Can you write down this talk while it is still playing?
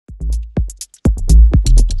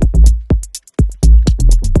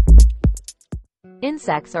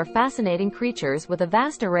Insects are fascinating creatures with a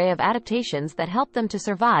vast array of adaptations that help them to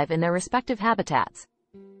survive in their respective habitats.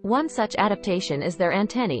 One such adaptation is their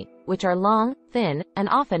antennae, which are long, thin, and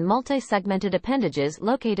often multi-segmented appendages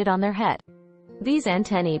located on their head. These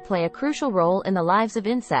antennae play a crucial role in the lives of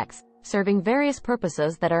insects, serving various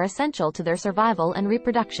purposes that are essential to their survival and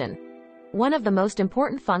reproduction. One of the most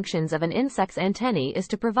important functions of an insect's antennae is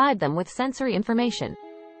to provide them with sensory information.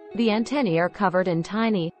 The antennae are covered in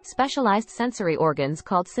tiny, specialized sensory organs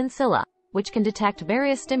called cincilla, which can detect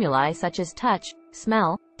various stimuli such as touch,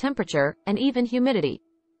 smell, temperature, and even humidity.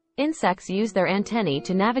 Insects use their antennae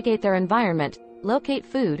to navigate their environment, locate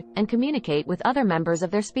food, and communicate with other members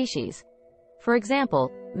of their species. For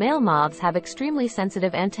example, male moths have extremely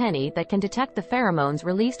sensitive antennae that can detect the pheromones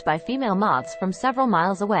released by female moths from several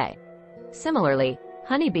miles away. Similarly,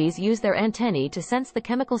 honeybees use their antennae to sense the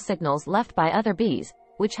chemical signals left by other bees,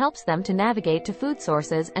 which helps them to navigate to food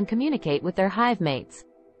sources and communicate with their hive mates.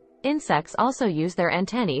 Insects also use their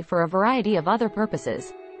antennae for a variety of other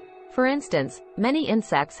purposes. For instance, many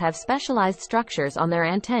insects have specialized structures on their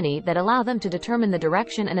antennae that allow them to determine the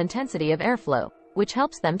direction and intensity of airflow, which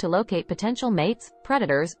helps them to locate potential mates,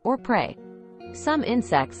 predators, or prey. Some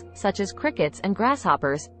insects, such as crickets and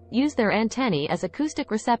grasshoppers, use their antennae as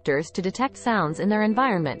acoustic receptors to detect sounds in their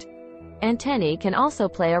environment. Antennae can also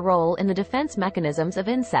play a role in the defense mechanisms of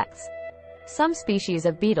insects. Some species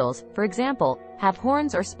of beetles, for example, have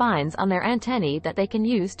horns or spines on their antennae that they can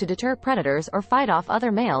use to deter predators or fight off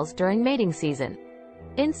other males during mating season.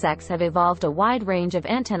 Insects have evolved a wide range of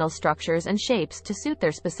antennal structures and shapes to suit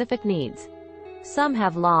their specific needs. Some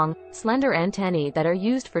have long, slender antennae that are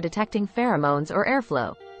used for detecting pheromones or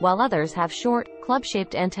airflow, while others have short,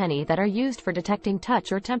 club-shaped antennae that are used for detecting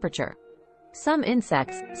touch or temperature. Some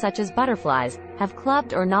insects, such as butterflies, have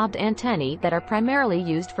clubbed or knobbed antennae that are primarily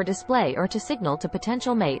used for display or to signal to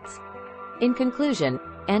potential mates. In conclusion,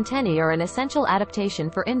 antennae are an essential adaptation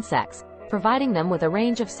for insects, providing them with a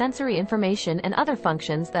range of sensory information and other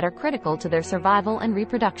functions that are critical to their survival and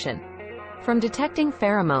reproduction. From detecting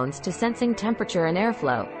pheromones to sensing temperature and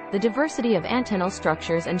airflow, the diversity of antennal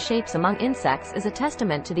structures and shapes among insects is a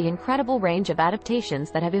testament to the incredible range of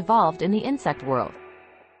adaptations that have evolved in the insect world.